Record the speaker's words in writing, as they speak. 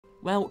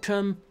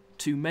Welcome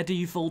to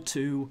Medieval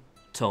 2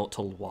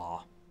 Total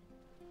War.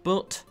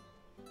 But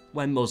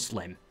we're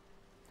Muslim.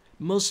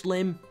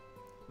 Muslim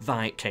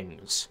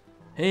Vikings.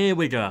 Here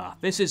we go.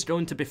 This is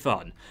going to be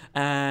fun.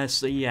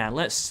 So yeah,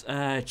 let's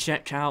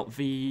check out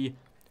the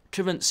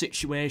current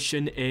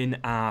situation in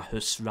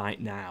Aarhus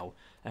right now.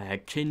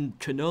 King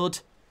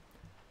Knud,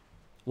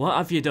 what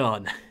have you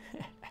done?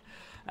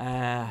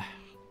 Of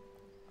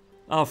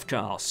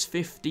course,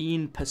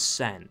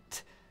 15%.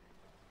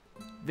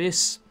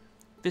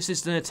 This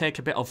is going to take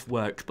a bit of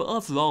work, but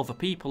overall the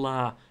people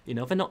are, you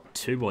know, they're not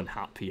too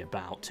unhappy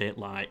about it,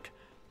 like,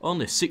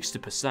 only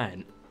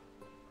 60%.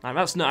 Like,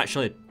 that's not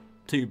actually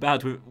too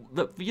bad.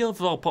 The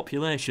overall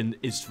population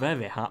is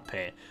very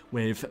happy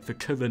with the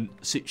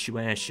current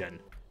situation.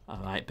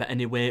 Alright, but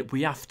anyway,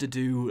 we have to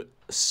do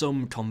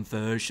some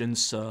conversion,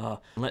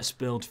 so let's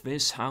build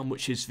this. How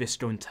much is this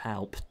going to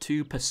help?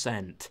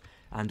 2%.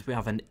 And we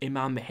have an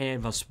imam here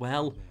as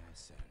well.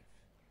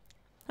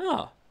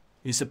 Oh,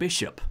 he's a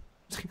bishop.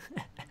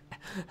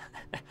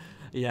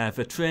 Yeah,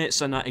 the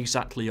traits are not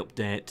exactly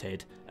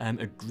updated.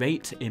 A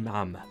great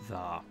imam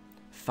though.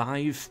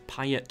 5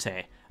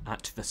 piety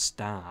at the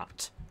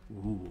start.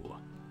 Ooh.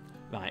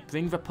 Right,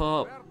 bring the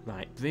Pope.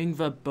 Right, bring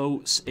the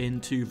boats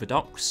into the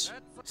docks.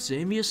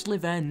 Seriously,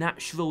 their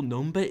natural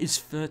number is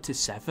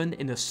 37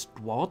 in a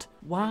squad?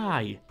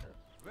 Why?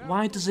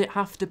 Why does it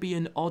have to be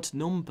an odd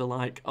number?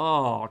 Like,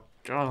 oh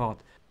god.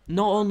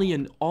 Not only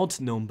an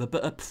odd number,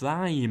 but a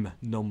prime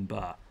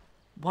number.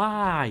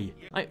 Why?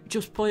 Like,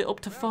 just put it up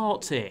to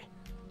 40.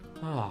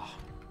 Oh,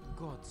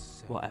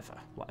 whatever.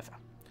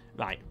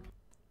 Right.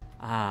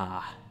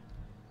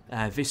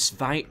 This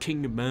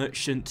Viking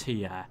merchant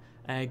here.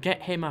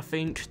 Get him, I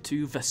think,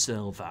 to the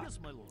silver.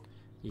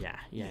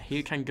 Yeah,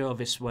 he can go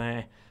this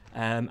way.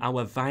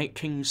 Our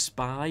Viking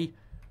spy,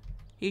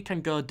 he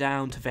can go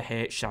down to the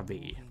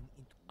HRE.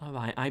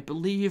 Alright, I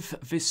believe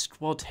this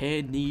squad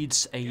here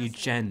needs a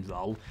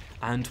general,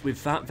 and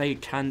with that they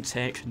can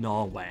take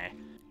Norway.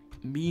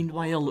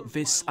 Meanwhile,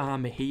 this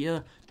army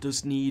here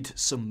does need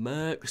some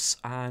mercs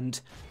and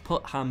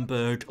put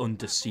Hamburg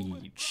under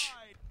siege.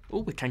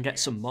 Oh, we can get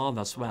some more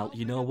as well.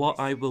 You know what?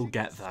 I will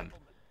get them.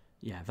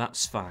 Yeah,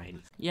 that's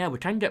fine. Yeah, we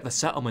can get the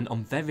settlement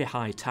on very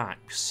high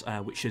tax,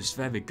 which is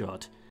very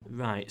good.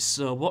 Right,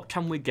 so what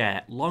can we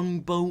get?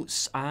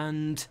 Longboats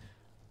and...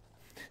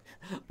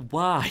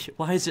 Why?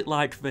 Why is it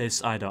like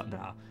this? I don't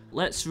know.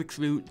 Let's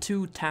recruit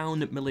 2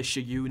 town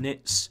militia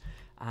units,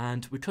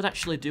 and we could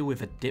actually do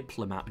with a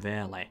diplomat,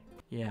 really.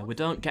 Yeah, we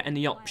don't get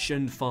any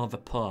option for the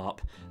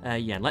Pope.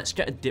 Yeah, let's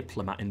get a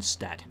diplomat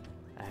instead.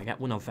 Get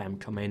one of them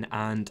coming,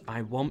 and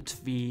I want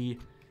the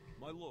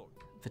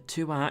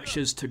 2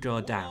 archers to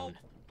go down.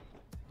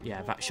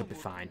 Yeah, that should be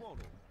fine.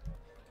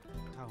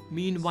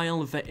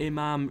 Meanwhile, the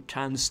imam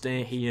can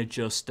stay here,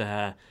 just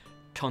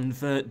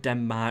convert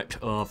Denmark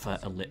over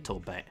a little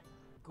bit.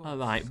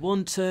 Alright,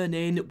 1 turn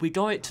in, we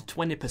got it to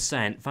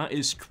 20%, that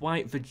is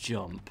quite the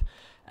jump.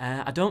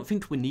 I don't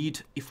think we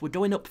need, if we're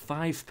going up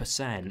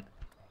 5%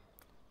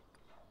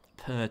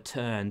 per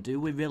turn,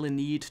 do we really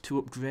need to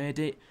upgrade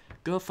it?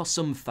 Go for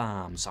some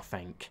farms, I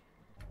think.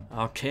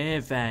 Okay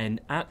then,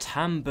 at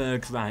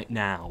Hamburg right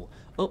now.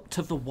 Up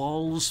to the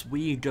walls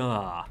we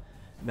go.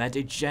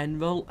 Ready,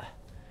 General?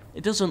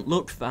 It doesn't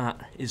look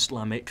that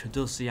Islamic,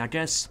 does he? I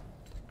guess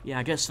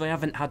they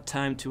haven't had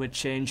time to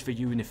change the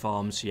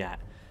uniforms yet.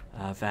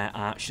 Their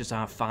archers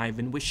are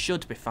firing. We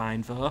should be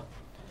fine though.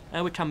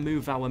 We can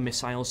move our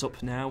missiles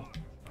up now.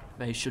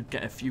 They should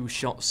get a few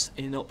shots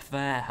in up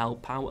there,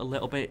 help out a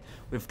little bit.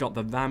 We've got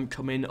the ram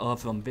coming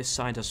over on this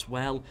side as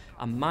well.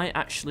 I might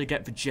actually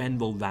get the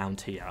general round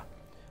here.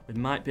 We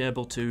might be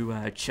able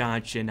to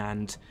charge in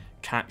and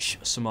catch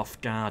some off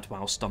guard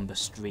whilst on the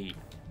street.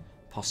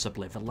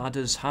 Possibly. The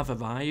ladders have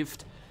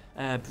arrived.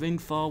 Bring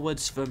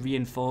forwards for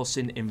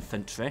reinforcing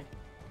infantry.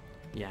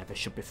 Yeah, they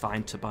should be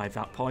fine by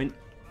that point.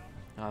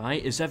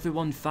 Alright, is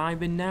everyone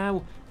firing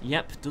now?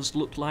 Yep, does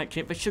look like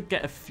it. They should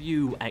get a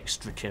few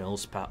extra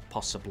kills,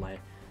 possibly.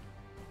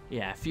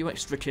 Yeah, a few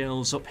extra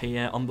kills up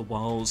here on the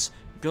walls.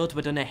 Good,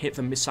 we're gonna hit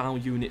the missile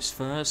units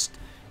first.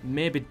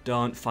 Maybe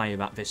don't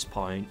fire at this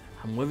point.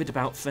 I'm worried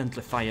about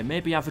friendly fire.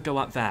 Maybe have a go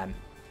at them.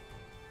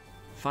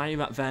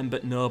 Fire at them,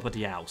 but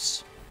nobody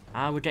else.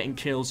 Are we getting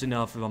kills in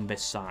over on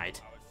this side?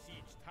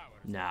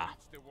 Nah,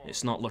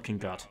 it's not looking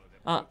good.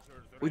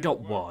 We got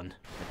 1.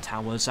 The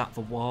tower's at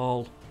the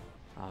wall.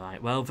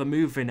 Alright, well, they're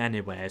moving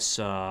anyway,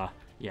 so...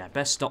 Yeah,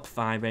 best stop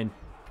firing.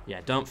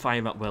 Yeah, don't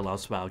fire at will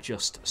as well,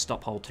 just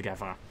stop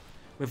altogether.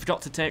 We've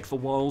got to take the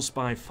walls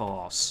by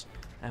force.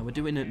 We're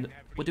doing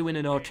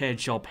an okay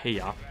job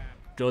here.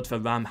 Good, the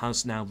ram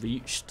has now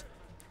reached.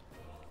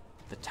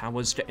 The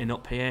tower's getting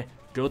up here.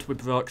 Good, we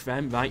broke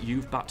them. Right,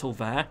 you've battled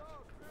there.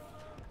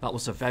 That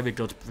was a very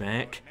good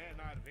break.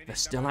 They're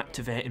still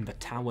activating the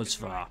towers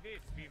though.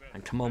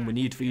 And come on, we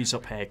need these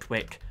up here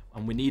quick.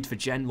 And we need the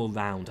general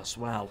round as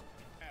well.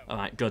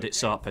 Alright, good,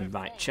 it's open.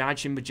 Right,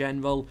 charging the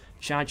general,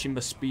 charging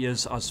the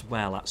spears as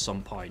well at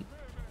some point.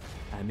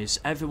 Is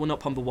everyone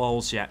up on the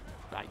walls yet?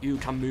 Right, you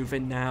can move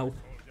in now.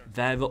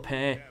 They're up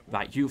here.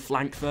 Right, you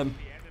flank them.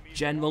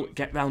 General,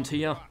 get round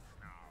here.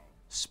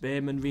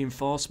 Spearman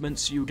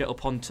reinforcements, you get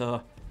up onto...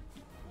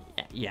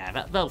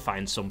 Yeah, they'll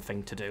find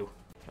something to do.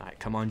 Right,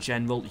 come on,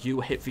 General,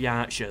 you hit the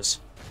archers.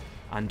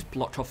 And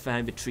block off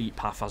their retreat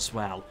path as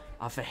well.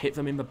 Have they hit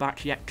them in the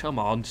back yet? Come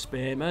on,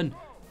 Spearman.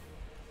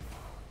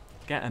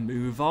 Get a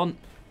move on.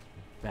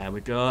 There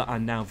we go,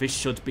 and now this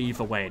should be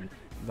the win.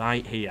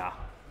 Right here.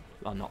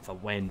 Well, not the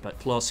win, but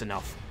close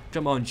enough.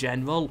 Come on,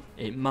 General.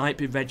 It might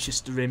be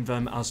registering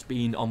them as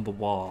being on the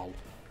wall.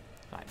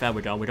 Right, there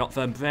we go. We got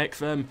them, break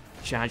them,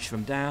 charge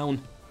them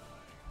down.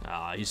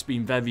 Ah, he's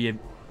been very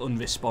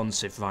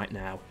unresponsive right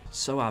now.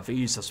 So are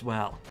these as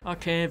well.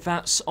 Okay,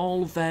 that's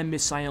all their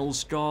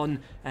missiles gone.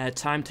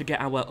 Time to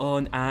get our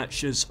own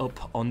archers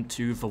up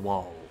onto the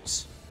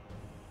walls.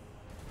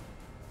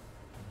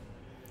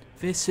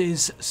 This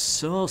is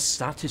so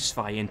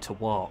satisfying to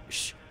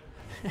watch.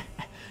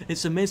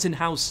 It's amazing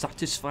how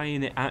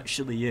satisfying it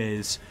actually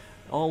is.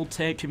 All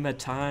taking their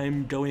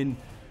time, going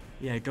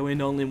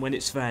only when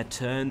it's their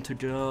turn to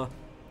go.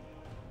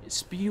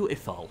 It's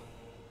beautiful.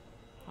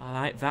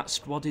 Alright, that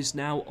squad is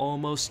now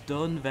almost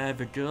done. There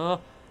we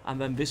go. And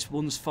then this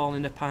one's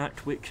falling apart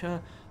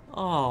quicker.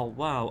 Oh,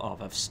 wow. Oh,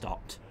 they've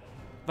stopped.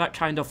 That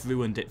kind of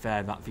ruined it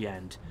there at the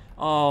end.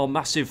 Oh,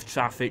 massive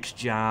traffic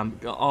jam.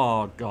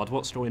 Oh, God,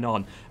 what's going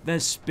on?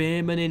 There's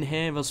spearmen in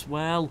here as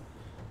well.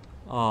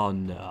 Oh,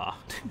 no.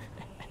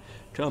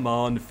 Come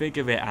on,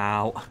 figure it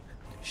out.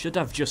 Should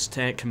have just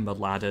taken the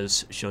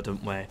ladders,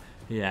 shouldn't we?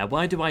 Yeah,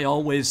 why do I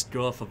always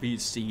go for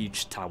these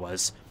siege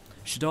towers?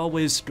 Should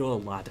always go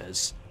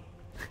ladders.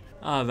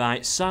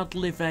 Alright,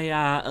 sadly they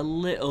are a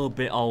little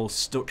bit all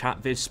stuck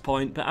at this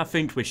point, but I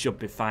think we should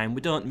be fine.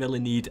 We don't really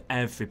need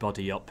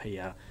everybody up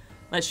here.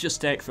 Let's just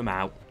take them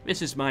out.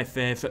 This is my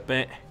favourite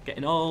bit,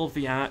 getting all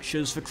the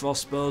archers, the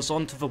crossbows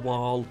onto the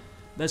wall.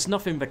 There's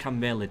nothing they can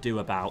really do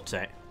about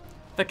it.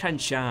 They can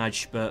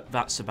charge, but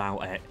that's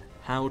about it.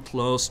 How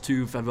close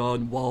to their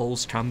own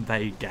walls can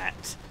they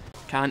get?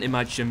 Can't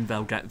imagine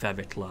they'll get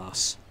very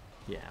close.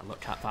 Yeah,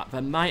 look at that.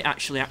 They might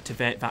actually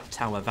activate that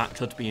tower, that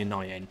could be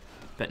annoying.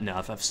 But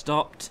no, they've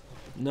stopped.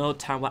 No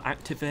tower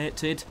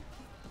activated.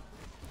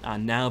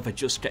 And now they're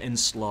just getting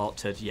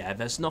slaughtered. Yeah,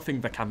 there's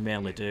nothing they can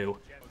really do.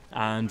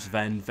 And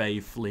then they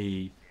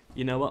flee.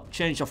 You know what?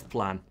 Change of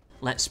plan.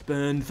 Let's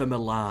burn them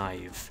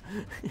alive.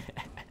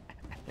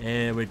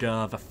 Here we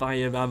go. The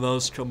fire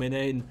arrows coming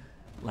in.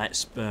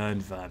 Let's burn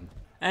them.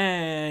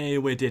 Hey,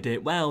 we did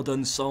it. Well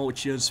done,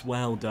 soldiers.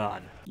 Well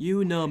done.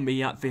 You know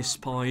me at this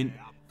point.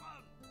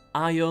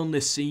 I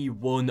only see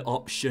one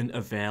option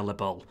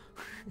available.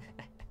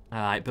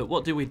 Alright, but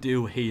what do we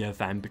do here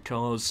then?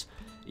 Because,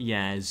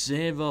 yeah,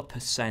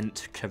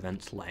 0%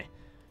 currently.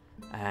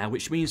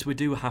 Which means we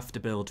do have to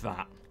build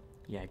that.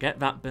 Yeah, get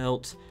that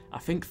built. I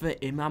think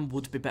the Imam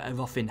would be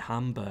better off in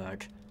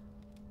Hamburg.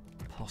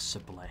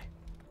 Possibly.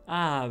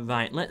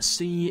 Right, let's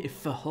see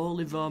if the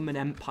Holy Roman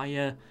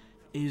Empire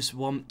is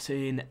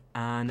wanting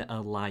an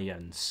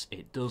alliance.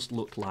 It does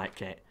look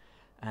like it.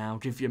 I'll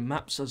give you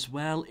maps as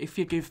well if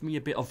you give me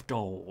a bit of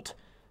gold.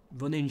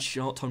 Running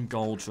short on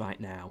gold right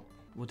now.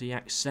 Would he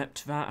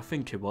accept that? I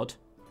think he would.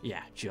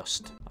 Yeah,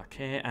 just.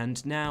 Okay,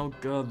 and now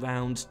go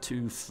round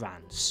to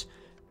France.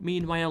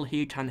 Meanwhile,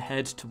 he can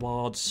head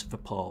towards the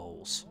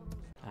Poles.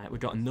 We've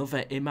got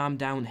another Imam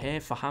down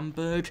here for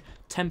Hamburg.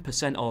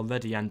 10%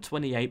 already and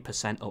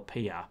 28% up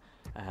here.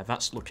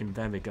 That's looking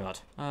very good.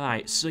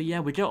 Alright, so yeah,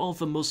 we got all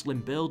the Muslim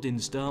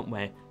buildings, don't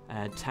we?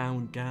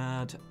 Town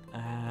Guard,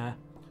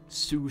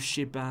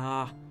 Sushi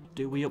Bar.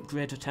 Do we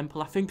upgrade a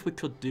temple? I think we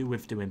could do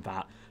with doing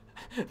that.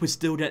 We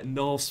still get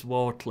Norse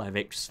war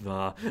clerics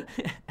though.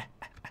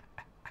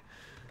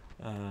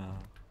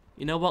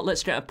 You know what,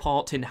 let's get a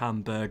port in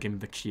Hamburg in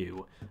the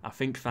queue. I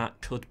think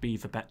that could be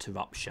the better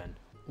option.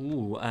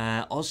 Ooh,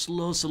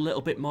 Oslo's a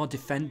little bit more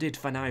defended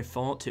than I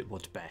thought it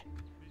would be.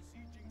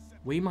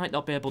 We might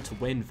not be able to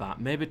win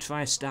that. Maybe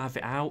try starve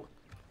it out.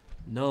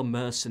 No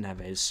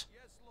mercenaries.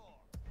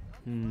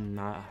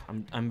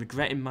 I'm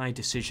regretting my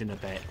decision a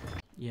bit.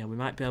 Yeah, we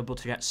might be able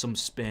to get some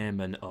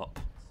spearmen up.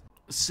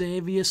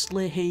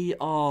 Seriously,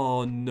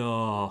 oh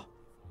no.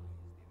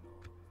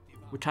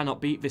 We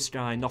cannot beat this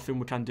guy, nothing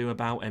we can do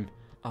about him.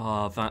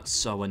 Oh, that's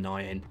so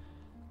annoying.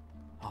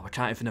 Oh, we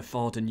can't even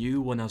afford a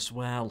new one as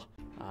well.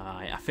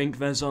 I think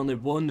there's only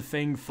one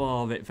thing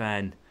for it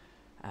then.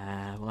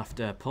 We'll have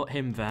to put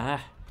him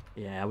there.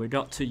 Yeah, we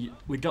got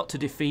to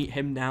defeat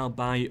him now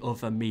by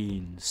other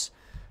means.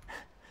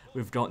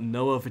 We've got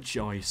no other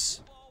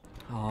choice.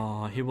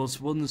 Oh, he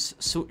was once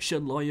such a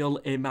loyal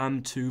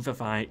imam to the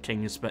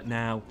Vikings, but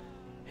now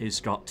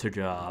he's got to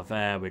go.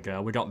 There we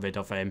go, we got rid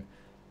of him.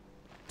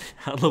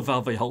 I love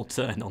how they all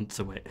turn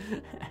onto it.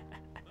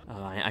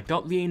 Alright, I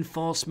got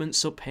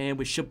reinforcements up here.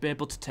 We should be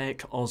able to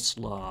take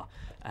Oslo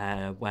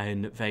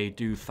when they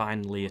do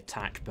finally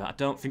attack, but I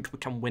don't think we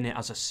can win it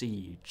as a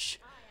siege.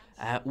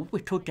 Ooh, we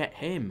could get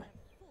him.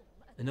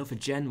 Another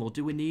general.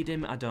 Do we need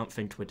him? I don't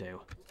think we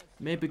do.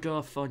 Maybe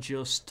go for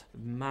just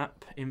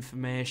map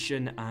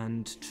information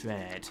and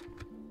trade.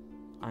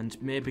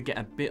 And maybe get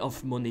a bit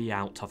of money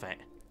out of it.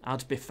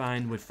 I'd be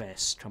fine with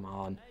this. Come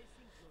on.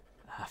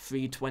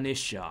 320,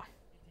 sure.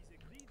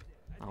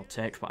 I'll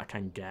take what I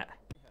can get.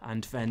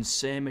 And then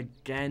same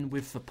again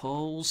with the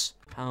Poles.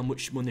 How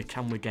much money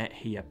can we get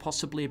here?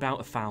 Possibly about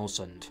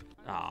 1,000.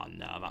 Oh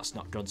no, that's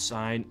not a good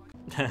sign.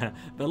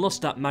 They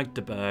lost at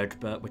Magdeburg,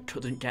 but we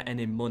couldn't get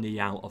any money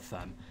out of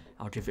them.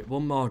 I'll give it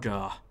one more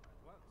go.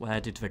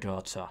 Where did they go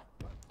to?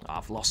 Oh,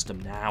 I've lost them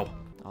now.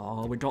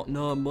 Oh, we got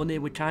no money.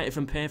 We can't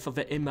even pay for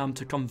the imam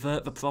to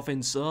convert the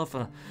province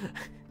over.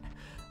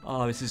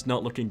 Oh, this is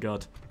not looking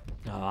good.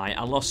 Alright,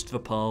 I lost the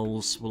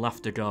Poles. We'll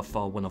have to go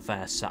for one of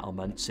their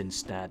settlements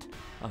instead.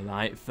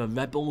 Alright, the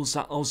rebels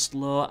at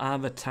Oslo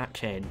are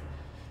attacking.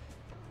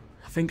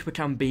 I think we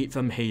can beat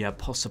them here,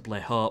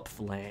 possibly,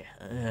 hopefully.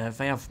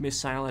 They have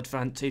missile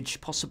advantage,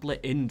 possibly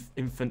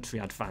infantry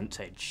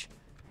advantage.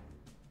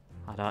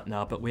 I don't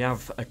know, but we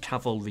have a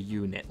cavalry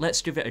unit.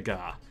 Let's give it a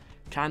go.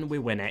 Can we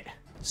win it?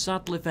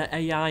 Sadly, the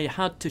AI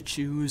had to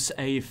choose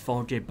a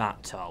foggy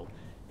battle.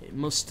 It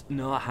must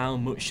know how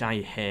much I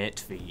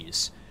hate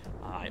these.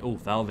 Alright, oh,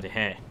 they're already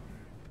here.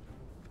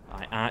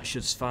 Alright,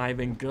 archers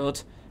firing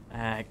good.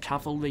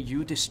 Cavalry,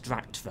 you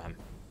distract them.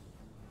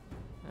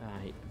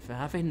 Alright, they're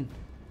having...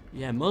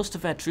 Yeah, most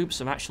of their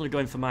troops are actually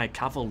going for my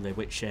cavalry,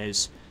 which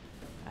is...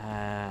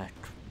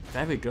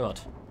 very good.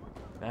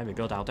 Very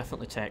good, I'll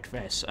definitely take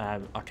this.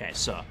 Okay,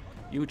 so,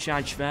 you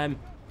charge them.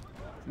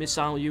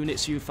 Missile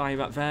units, you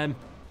fire at them.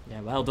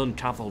 Yeah, well done,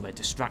 cavalry.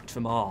 Distract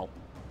them all.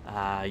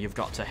 You've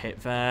got to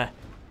hit there.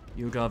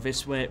 You go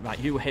this way. Right,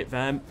 you hit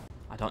them.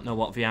 I don't know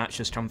what the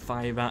archers can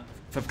fire at.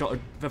 They've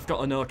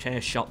got an okay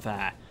shot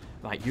there.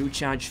 Right, you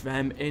charge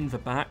them in the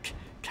back.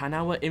 Can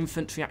our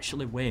infantry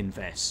actually win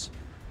this?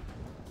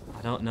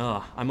 I don't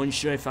know. I'm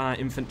unsure if our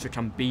infantry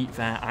can beat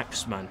their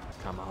axemen.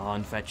 Come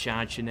on, they're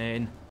charging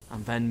in.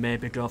 And then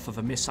maybe go for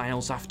the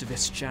missiles after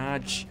this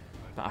charge.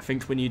 But I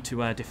think we need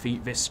to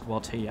defeat this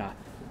squad here.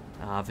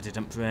 They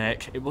didn't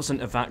break. It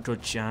wasn't a that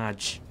good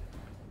charge.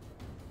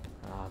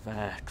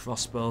 Their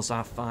crossbows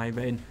are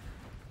firing.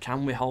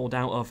 Can we hold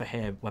out over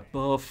here? We're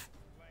both...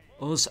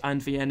 Us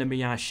and the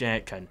enemy are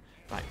shaken.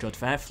 Right, good.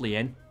 They're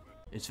fleeing.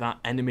 Is that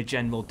enemy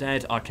general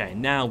dead? Okay,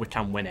 now we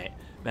can win it.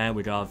 There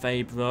we go.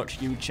 They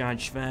broke. You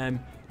charge them.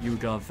 You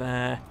go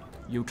there.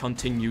 You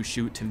continue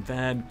shooting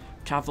them.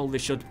 Cavalry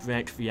should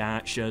break the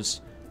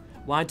archers.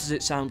 Why does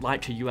it sound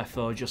like a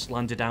UFO just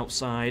landed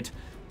outside?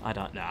 I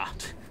don't know.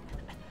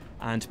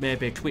 And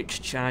maybe a quick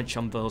charge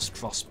on those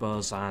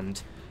crossbows,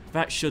 and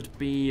that should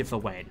be the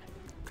win.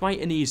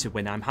 Quite an easy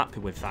win, I'm happy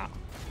with that.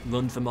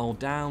 Run them all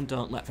down,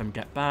 don't let them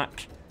get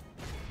back.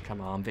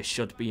 Come on, this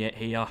should be it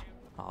here.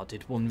 Oh,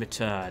 did one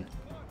return?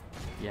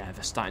 Yeah,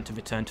 they're starting to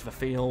return to the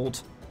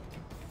field.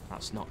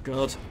 That's not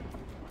good.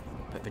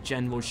 But the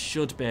general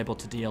should be able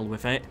to deal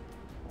with it.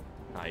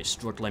 Oh, he's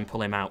struggling,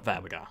 pull him out. There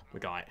we go,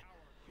 we got it.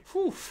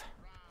 Whew.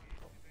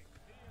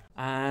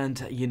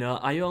 And, you know,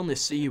 I only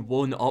see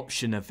one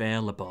option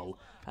available.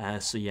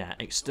 So yeah,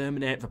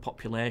 exterminate the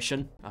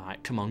population.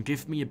 Alright, come on,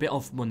 give me a bit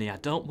of money. I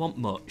don't want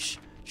much.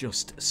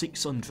 Just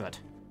 600.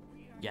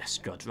 Yes,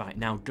 good. Right,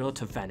 now go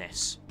to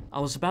Venice. I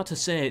was about to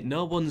say,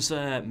 no one's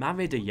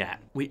married her yet,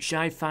 which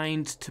I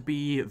find to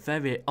be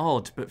very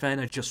odd, but then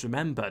I just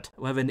remembered.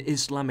 We're an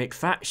Islamic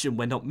faction,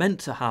 we're not meant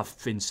to have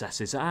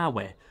princesses, are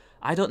we?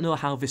 I don't know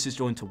how this is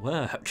going to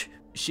work.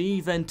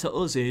 She then to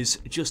us is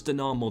just a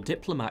normal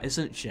diplomat,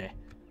 isn't she?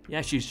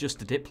 Yeah, she's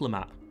just a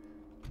diplomat.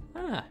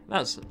 Ah,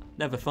 that's...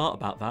 never thought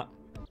about that.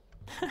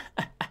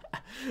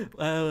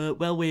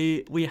 Well,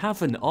 we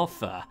have an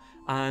offer,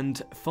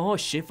 and 4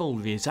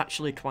 chivalry is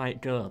actually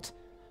quite good.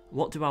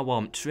 What do I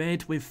want?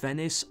 Trade with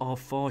Venice or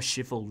 4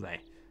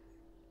 chivalry?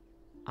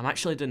 I'm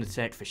actually going to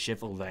take for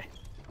chivalry.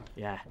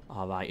 Yeah,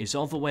 alright. He's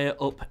all the way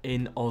up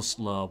in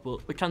Oslo,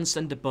 but we can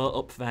send a boat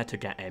up there to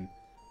get him.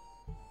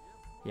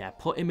 Yeah,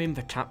 put him in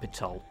the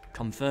capital.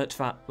 Convert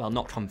that... well,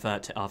 not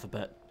convert it over,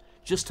 but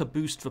just to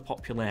boost the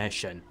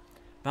population.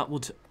 That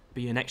would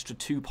be an extra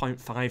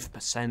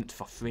 2.5%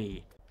 for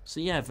free.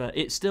 So yeah,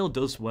 it still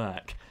does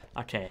work.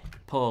 Okay,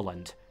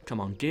 Poland. Come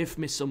on, give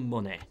me some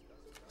money.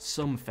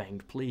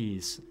 Something,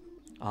 please.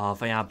 Oh,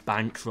 they are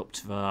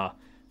bankrupt though.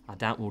 I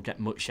doubt we'll get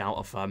much out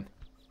of them.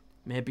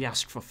 Maybe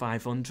ask for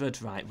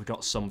 500. Right, we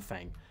got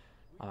something.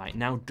 Alright,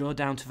 now go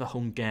down to the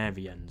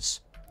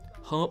Hungarians.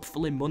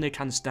 Hopefully money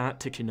can start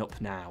ticking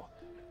up now.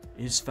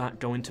 Is that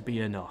going to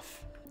be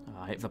enough?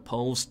 Alright, the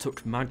Poles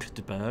took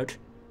Magdeburg.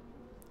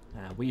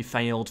 We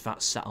failed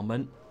that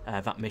settlement,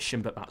 that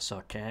mission, but that's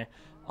okay.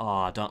 Oh,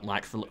 I don't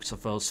like the looks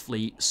of those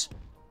fleets.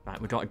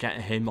 Right, we got to get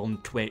him on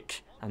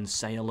quick and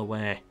sail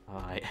away.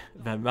 Alright,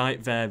 they're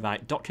right there,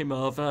 right. Dock him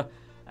over.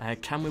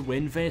 Can we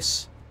win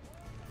this?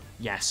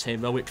 Yes,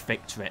 heroic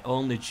victory,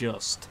 only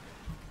just.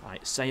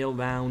 Right, sail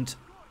round.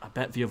 I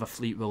bet the other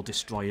fleet will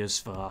destroy us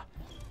though.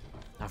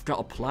 I've got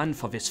a plan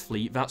for this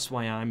fleet, that's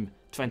why I'm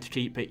trying to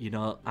keep it, you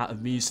know, at a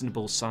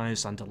reasonable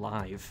size and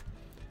alive.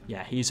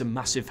 Yeah, he's a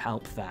massive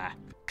help there.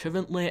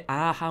 Currently,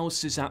 our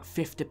house is at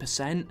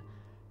 50%,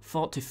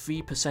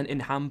 43% in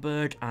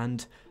Hamburg,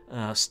 and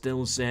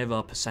still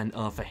 0%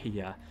 over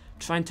here.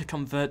 Trying to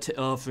convert it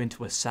over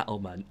into a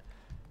settlement.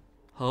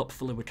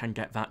 Hopefully we can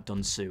get that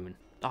done soon.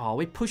 Oh,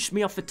 he pushed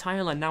me off the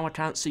tile and now I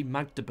can't see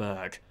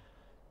Magdeburg.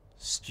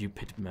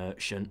 Stupid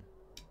merchant.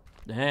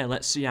 Hey,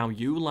 let's see how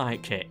you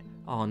like it.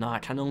 Oh no, I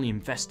can only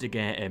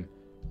investigate him.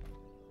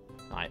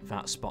 Right,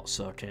 that spot's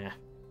okay.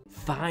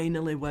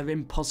 Finally, we're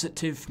in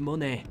positive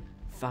money.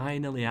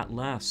 Finally, at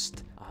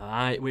last.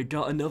 Alright, we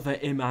got another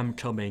imam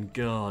coming.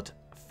 Good.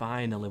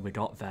 Finally, we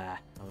got there.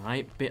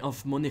 Alright, bit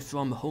of money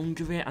from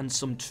Hungary and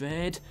some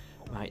trade.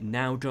 Right,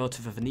 now go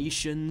to the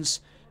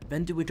Venetians.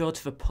 Then do we go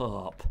to the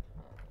Pope?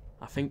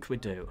 I think we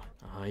do.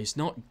 Oh, he's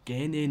not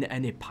gaining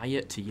any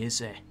piety, is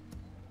he?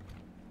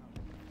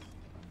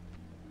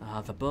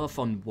 Ah, they're both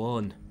on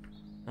 1.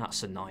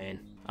 That's annoying.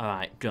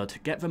 Alright, good.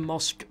 Get the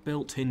mosque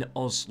built in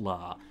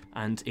Oslo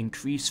and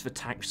increase the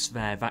tax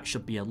there. That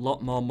should be a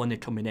lot more money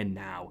coming in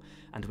now.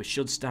 And we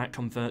should start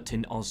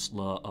converting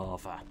Oslo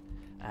over.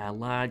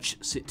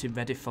 Large city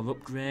ready for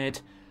upgrade.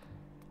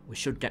 We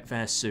should get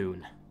there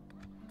soon.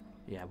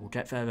 Yeah, we'll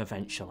get there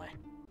eventually.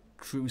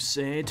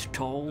 Crusade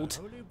called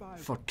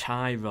for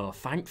Cairo.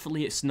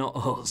 Thankfully it's not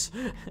us.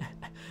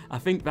 I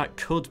think that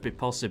could be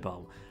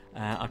possible.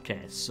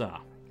 Okay, so.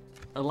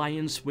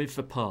 Alliance with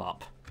the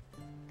Pope.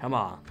 Come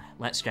on,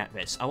 let's get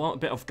this. I want a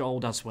bit of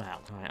gold as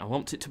well. Right, I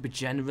want it to be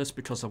generous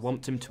because I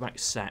want him to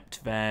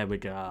accept. There we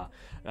go.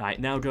 Right,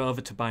 now go over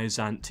to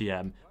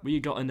Byzantium. We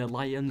got an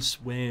alliance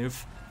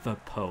with the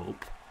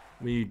Pope.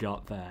 We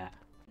got there.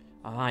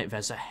 Alright,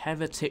 there's a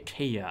heretic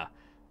here.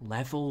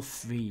 Level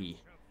 3.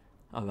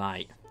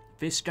 Alright,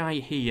 this guy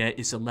here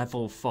is a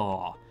level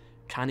 4.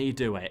 Can he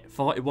do it?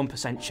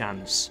 41%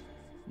 chance.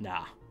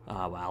 Nah.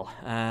 Oh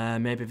well,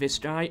 maybe this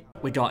guy?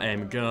 We got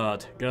him,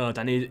 good, good,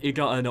 and he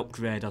got an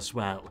upgrade as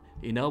well.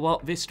 You know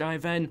what, this guy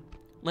then?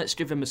 Let's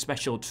give him a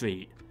special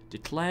treat.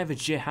 Declare a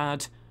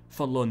jihad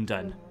for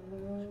London.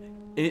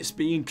 It's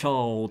being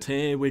called,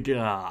 here we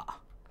go.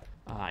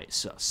 Alright,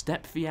 so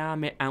step the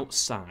army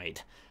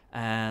outside.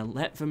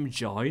 Let them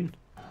join.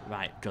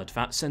 Right, good,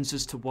 that sends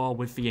us to war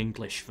with the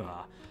English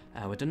though.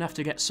 We're gonna have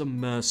to get some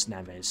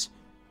mercenaries.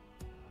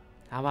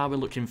 How are we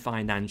looking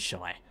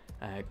financially?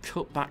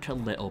 Cut back a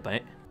little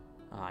bit.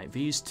 Alright,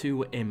 these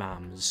 2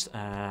 imams,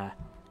 yeah,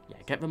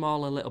 get them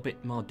all a little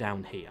bit more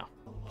down here.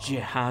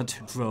 Jihad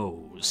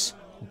grows.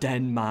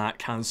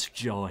 Denmark has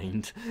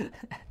joined.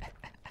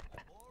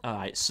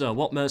 Alright, so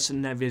what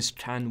mercenaries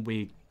can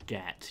we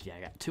get?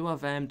 Yeah, 2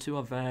 of them, 2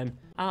 of them.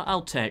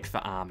 I'll take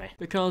the army.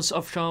 Because,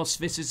 of course,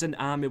 this is an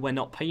army we're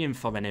not paying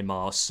for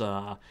anymore,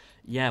 so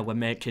yeah, we're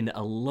making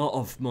a lot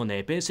of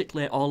money.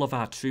 Basically, all of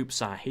our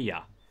troops are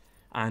here.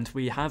 And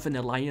we have an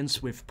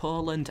alliance with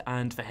Poland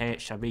and the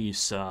HRE,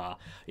 so,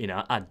 you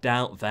know, I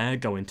doubt they're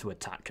going to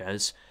attack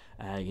us.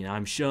 You know,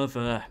 I'm sure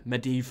the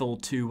medieval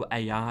 2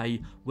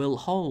 AI will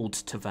hold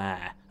to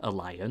their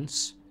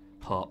alliance.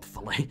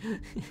 Hopefully.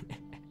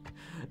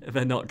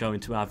 They're not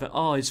going to have it.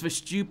 Oh, is the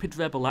stupid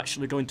rebel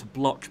actually going to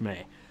block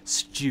me?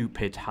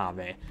 Stupid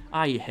Harry.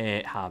 I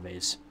hate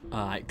Harrys.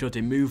 Alright, good,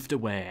 he moved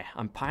away.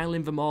 I'm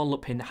piling them all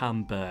up in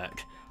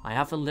Hamburg. I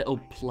have a little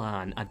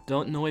plan. I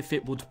don't know if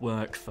it would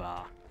work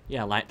though.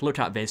 Yeah, like, look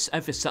at this.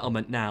 Every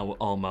settlement now,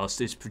 almost,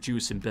 is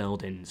producing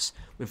buildings.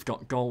 We've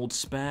got gold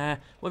spare.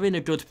 We're in a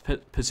good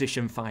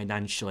position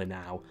financially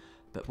now.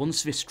 But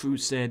once this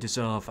crusade is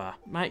over,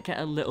 might get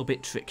a little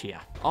bit trickier.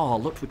 Oh,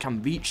 look, we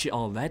can reach it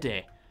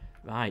already.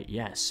 Right,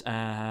 yes.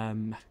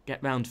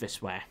 Get round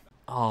this way.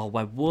 Oh,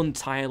 we're 1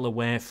 tile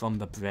away from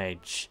the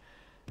bridge.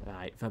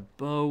 Right, the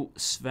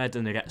boats, they're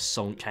gonna get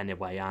sunk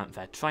anyway, aren't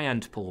they? Try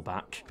and pull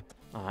back.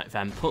 Alright,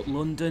 then put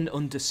London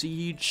under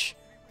siege.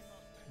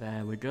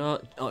 There we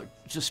go. Oh,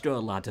 just go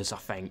ladders, I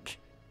think.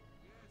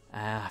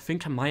 I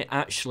think I might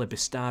actually be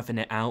starving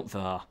it out,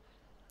 though.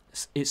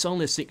 It's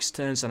only 6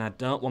 turns and I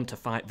don't want to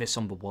fight this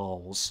on the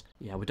walls.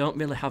 Yeah, we don't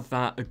really have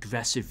that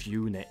aggressive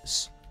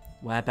units.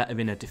 We're better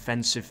in a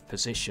defensive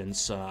position,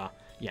 so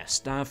yeah,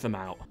 starve them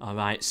out.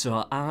 Alright,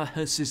 so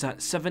Aarhus is at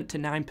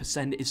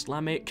 79%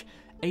 Islamic,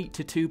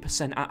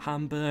 82% at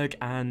Hamburg,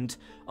 and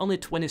only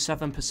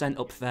 27%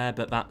 up there,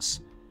 but that's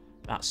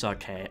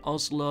okay.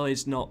 Oslo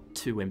is not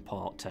too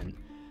important.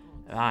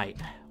 Right,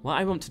 what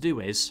I want to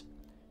do is,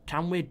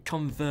 can we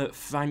convert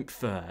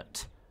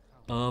Frankfurt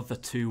over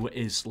to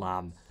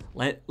Islam?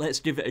 Let's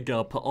give it a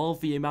go. Put all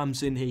the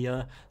imams in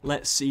here.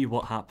 Let's see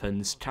what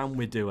happens. Can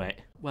we do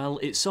it? Well,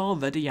 it's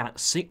already at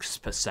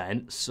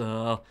 6%,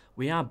 so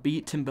we are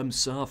beating them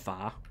so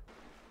far.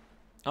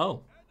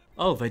 Oh,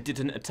 they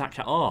didn't attack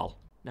at all.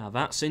 Now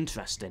that's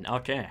interesting.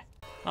 Okay.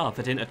 Oh,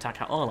 they didn't attack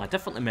at all. I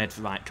definitely made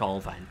the right call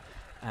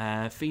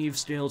then.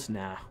 Thieves Guild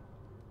now.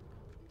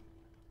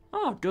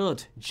 Oh,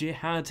 good.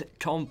 Jihad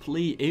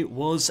complete. It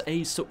was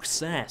a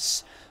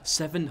success.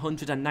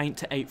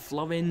 798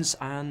 florins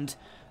and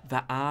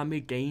the army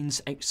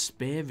gains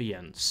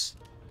experience.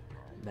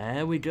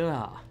 There we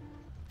go.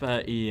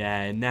 But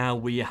yeah, now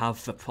we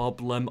have the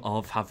problem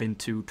of having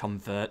to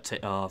convert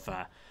it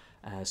over.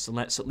 So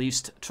let's at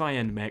least try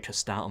and make a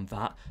start on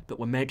that. But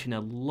we're making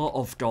a lot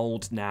of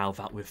gold now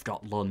that we've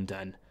got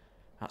London.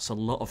 That's a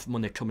lot of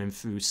money coming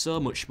through. So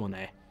much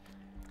money.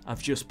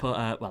 I've just put,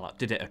 well, I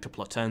did it a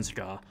couple of turns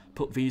ago,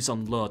 put these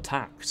on low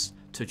tax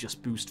to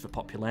just boost the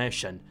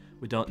population.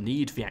 We don't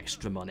need the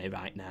extra money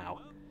right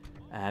now.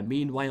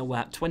 Meanwhile, we're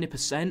at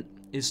 20%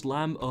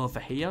 Islam over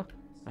here.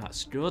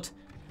 That's good.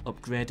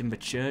 Upgrading the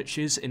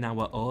churches in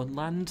our own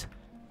land.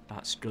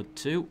 That's good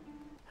too.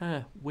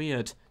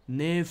 Weird.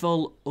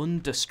 Naval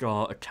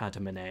 _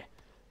 Academy.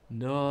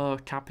 No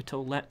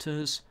capital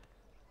letters.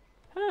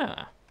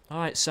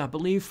 Alright, so I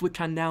believe we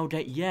can now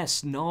get,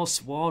 yes,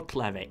 Norse war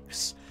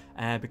clerics.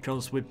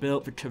 Because we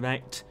built the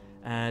correct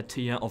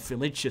tier of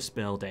religious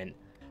building.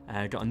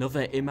 Got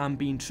another imam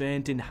being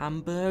trained in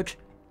Hamburg.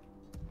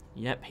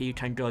 Yep, he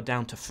can go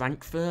down to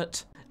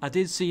Frankfurt. I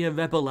did see a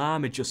rebel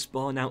army just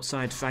spawn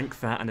outside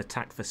Frankfurt and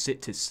attack the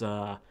city,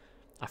 so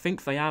I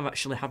think they are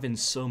actually having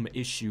some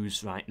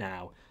issues right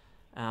now.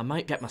 I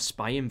might get my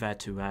spy in there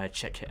to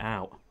check it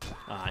out.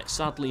 Alright,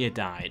 sadly he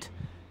died.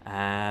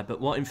 But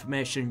what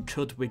information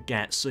could we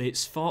get? So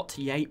it's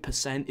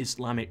 48%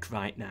 Islamic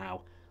right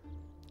now.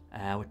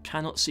 We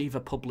cannot see the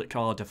public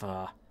order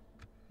there.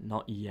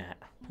 Not yet.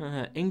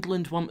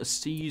 England want a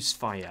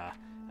ceasefire.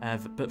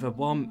 But they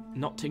want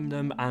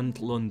Nottingham and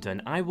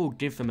London. I will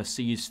give them a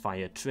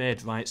ceasefire,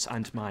 trade rights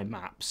and my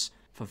maps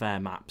for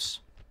their maps.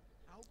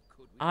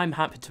 I'm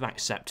happy to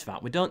accept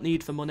that. We don't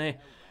need the money.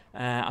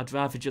 I'd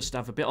rather just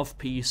have a bit of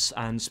peace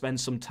and spend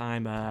some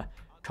time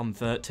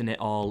converting it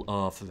all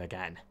over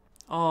again.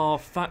 Oh,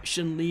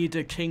 faction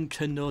leader King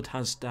Knud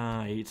has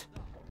died.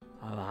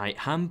 Alright,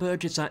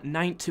 Hamburg is at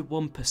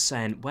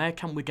 91%. Where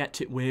can we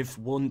get it with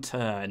one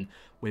turn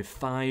with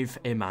 5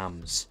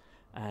 imams?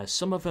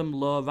 Some of them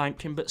low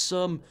ranking, but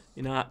some,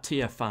 you know, at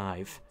tier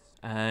 5.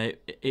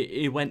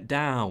 It went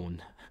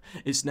down.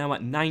 It's now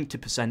at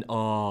 90%.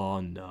 Oh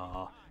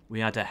no, we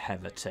had a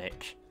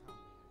heretic.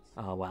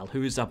 Oh well,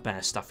 who's our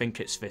best? I think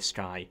it's this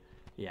guy.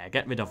 Yeah,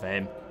 get rid of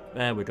him.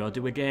 There we go.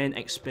 Do we gain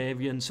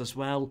experience as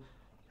well?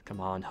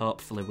 Come on,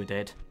 hopefully we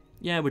did.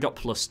 Yeah, we got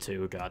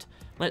 +2, good.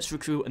 Let's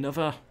recruit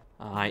another.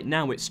 Alright,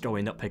 now it's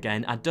going up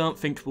again. I don't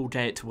think we'll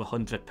get it to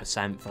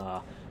 100%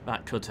 though.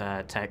 That could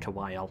take a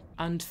while.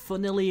 And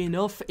funnily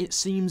enough, it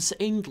seems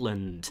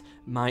England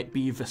might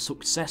be the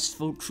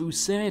successful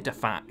Crusader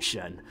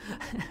faction.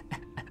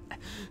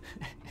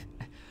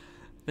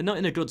 They're not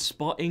in a good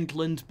spot,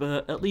 England,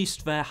 but at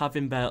least they're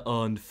having their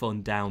own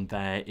fun down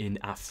there in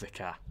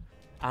Africa.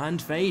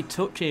 And they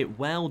took it.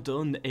 Well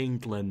done,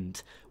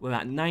 England. We're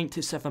at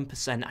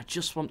 97%. I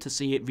just want to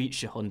see it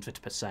reach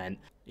 100%.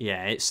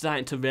 Yeah, it's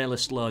starting to really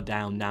slow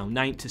down now.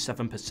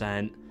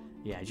 97%.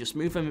 Yeah, just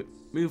move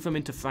them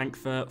into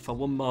Frankfurt for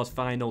one more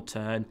final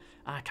turn.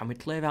 Can we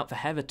clear out the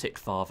heretic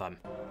for them?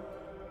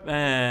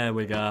 There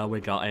we go,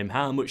 we got him.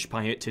 How much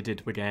piety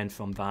did we gain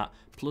from that?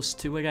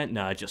 +2 again?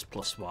 No, just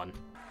 +1.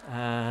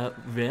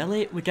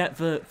 Really? We get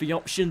the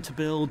option to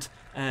build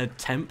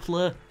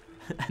Templar,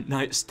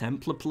 Knights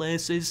Templar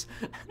places?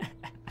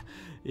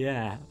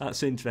 Yeah,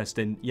 that's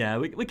interesting. Yeah,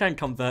 we can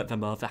convert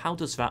them over. How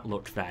does that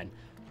look then?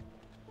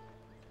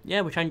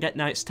 Yeah, we can get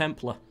Knights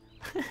Templar.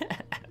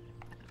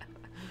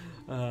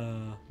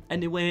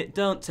 Anyway,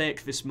 don't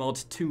take this mod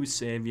too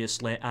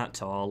seriously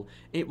at all.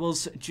 It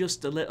was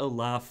just a little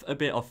laugh, a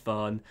bit of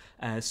fun,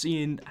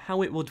 seeing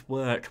how it would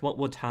work, what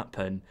would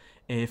happen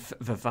if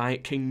the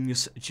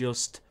Vikings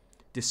just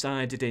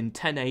decided in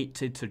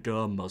 1080 to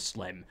go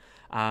Muslim.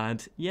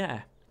 And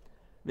yeah,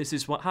 this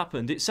is what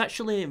happened. It's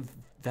actually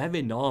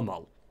very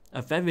normal.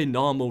 A very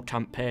normal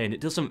campaign.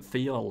 It doesn't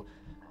feel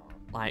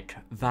like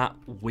that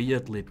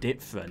weirdly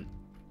different.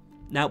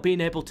 Now, being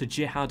able to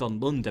jihad on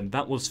London,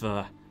 that was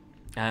the...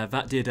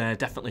 that did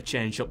definitely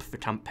change up the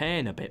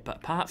campaign a bit, but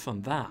apart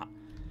from that,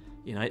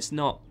 you know, it's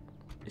not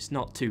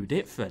too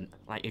different.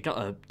 Like, you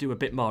gotta do a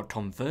bit more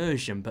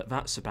conversion, but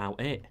that's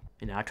about it.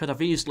 You know, I could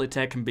have easily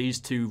taken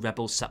these 2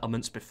 rebel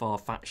settlements before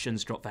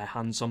factions got their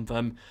hands on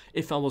them,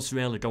 if I was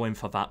really going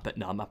for that, but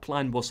no, my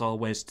plan was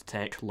always to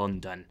take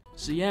London.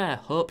 So yeah,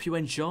 hope you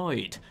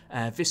enjoyed.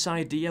 This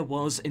idea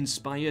was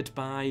inspired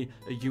by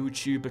a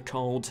YouTuber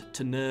called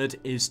To Nerd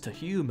Is To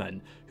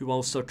Human, who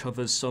also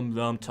covers some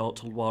Rome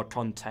Total War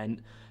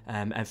content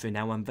every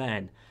now and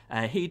then.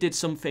 He did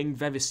something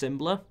very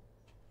similar,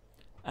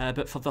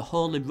 but for the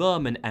Holy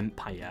Roman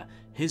Empire.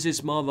 His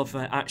is more of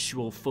an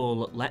actual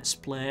full Let's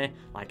Play,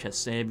 like a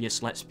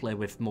serious Let's Play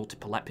with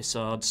multiple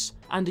episodes.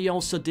 And he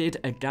also did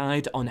a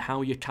guide on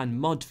how you can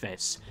mod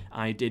this.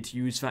 I did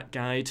use that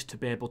guide to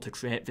be able to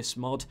create this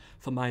mod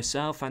for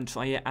myself and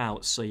try it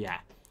out, so yeah.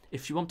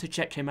 If you want to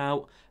check him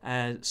out,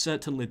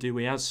 certainly do.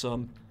 He has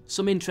some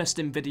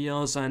interesting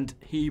videos, and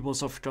he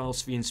was of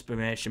course the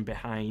inspiration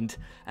behind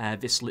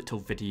this little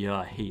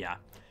video here,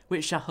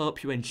 which I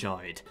hope you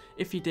enjoyed.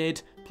 If you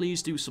did,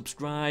 please do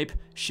subscribe,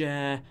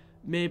 share,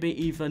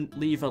 maybe even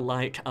leave a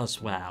like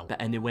as well.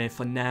 But anyway,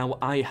 for now,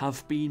 I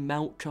have been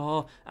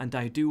MELKOR, and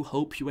I do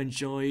hope you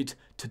enjoyed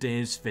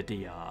today's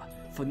video.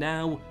 For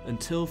now,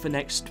 until the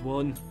next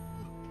one,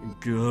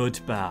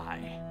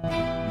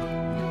 goodbye.